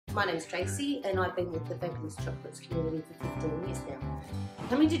My name's Tracy and I've been with the Perkins Choklits community for 15 years now.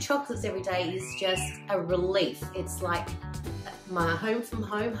 Coming to Choklits every day is just a relief. It's like my home from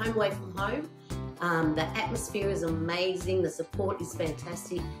home, home away from home. The atmosphere is amazing, the support is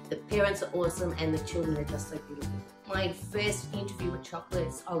fantastic, the parents are awesome and the children are just so beautiful. My first interview at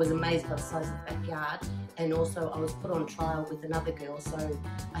Choklits, I was amazed by the size of the backyard, and also I was put on trial with another girl, so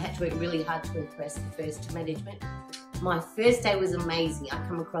I had to work really hard to impress the first management. My first day was amazing. I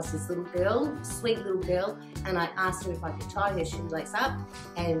come across this little girl, sweet little girl, and I asked her if I could tie her shoelace up,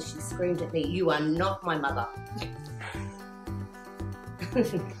 and she screamed at me, "You are not my mother."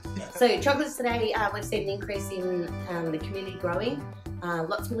 So Choklits today, we've seen an increase in the community growing,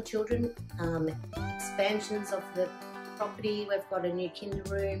 lots more children, expansions of the property. We've got a new kinder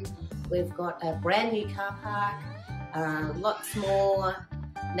room, we've got a brand new car park, lots more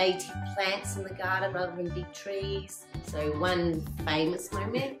native plants in the garden rather than big trees. So one famous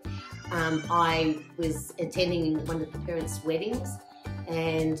moment, I was attending one of the parents' weddings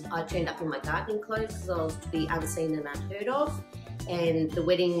and I turned up in my gardening clothes because I was to be unseen and unheard of, and the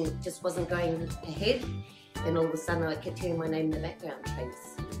wedding just wasn't going ahead, and all of a sudden I kept hearing my name in the background,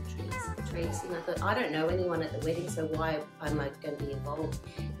 Tracy, and I thought, I don't know anyone at the wedding, so why am I going to be involved?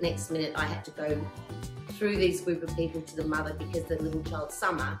 Next minute I had to go through this group of people to the mother because the little child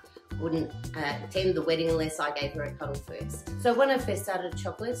Summer wouldn't attend the wedding unless I gave her a cuddle first. So when I first started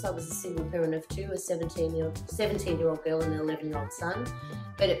Choklits, I was a single parent of two, a 17-year-old girl and an 11-year-old son.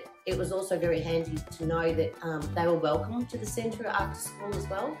 But it was also very handy to know that they were welcome to the centre after school as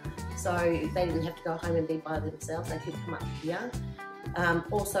well. So they didn't have to go home and be by themselves, they could come up here.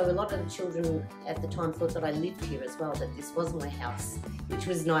 Also, a lot of the children at the time thought that I lived here as well, that this was my house, which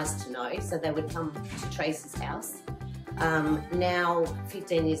was nice to know, so they would come to Tracy's house. Now,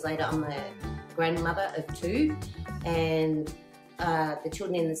 15 years later, I'm a grandmother of two, and the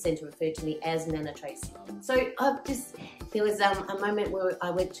children in the centre referred to me as Nana Tracy. So there was a moment where I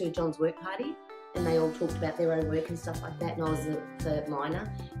went to John's work party, and they all talked about their own work and stuff like that, and I was the minor,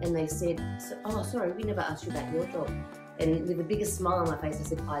 and they said, "Oh, sorry, we never asked you about your job." And with the biggest smile on my face, I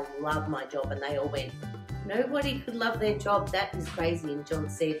said, "I love my job," and they all went, "Nobody could love their job, that is crazy." And John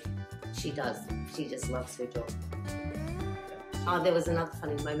said, "She does, she just loves her job." There was another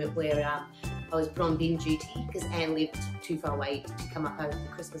funny moment where I was put on bin duty because Anne lived too far away to come up over the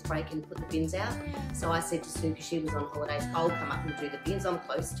Christmas break and put the bins out. So I said to Sue, because she was on holidays, "I'll come up and do the bins, I'm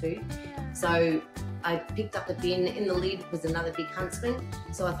close to." So I picked up the bin, in the lid was another big huntsman.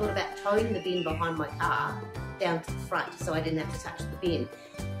 So I thought about towing the bin behind my car down to the front so I didn't have to touch the bin.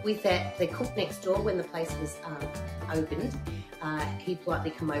 With that, the cook next door, when the place was opened, he politely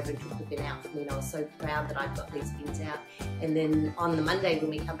come over and took the bin out for me, and I was so proud that I got these bins out. And then on the Monday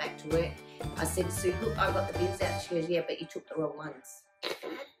when we come back to work, I said to Sue, "Look, I got the bins out." She goes, "Yeah, but you took the wrong ones."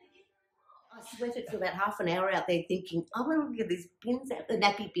 I sweated for about half an hour out there thinking, "I want to get these bins out." The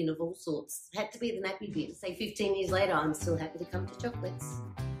nappy bin of all sorts. Had to be the nappy bin. Say 15 years later, I'm still happy to come to Choklits.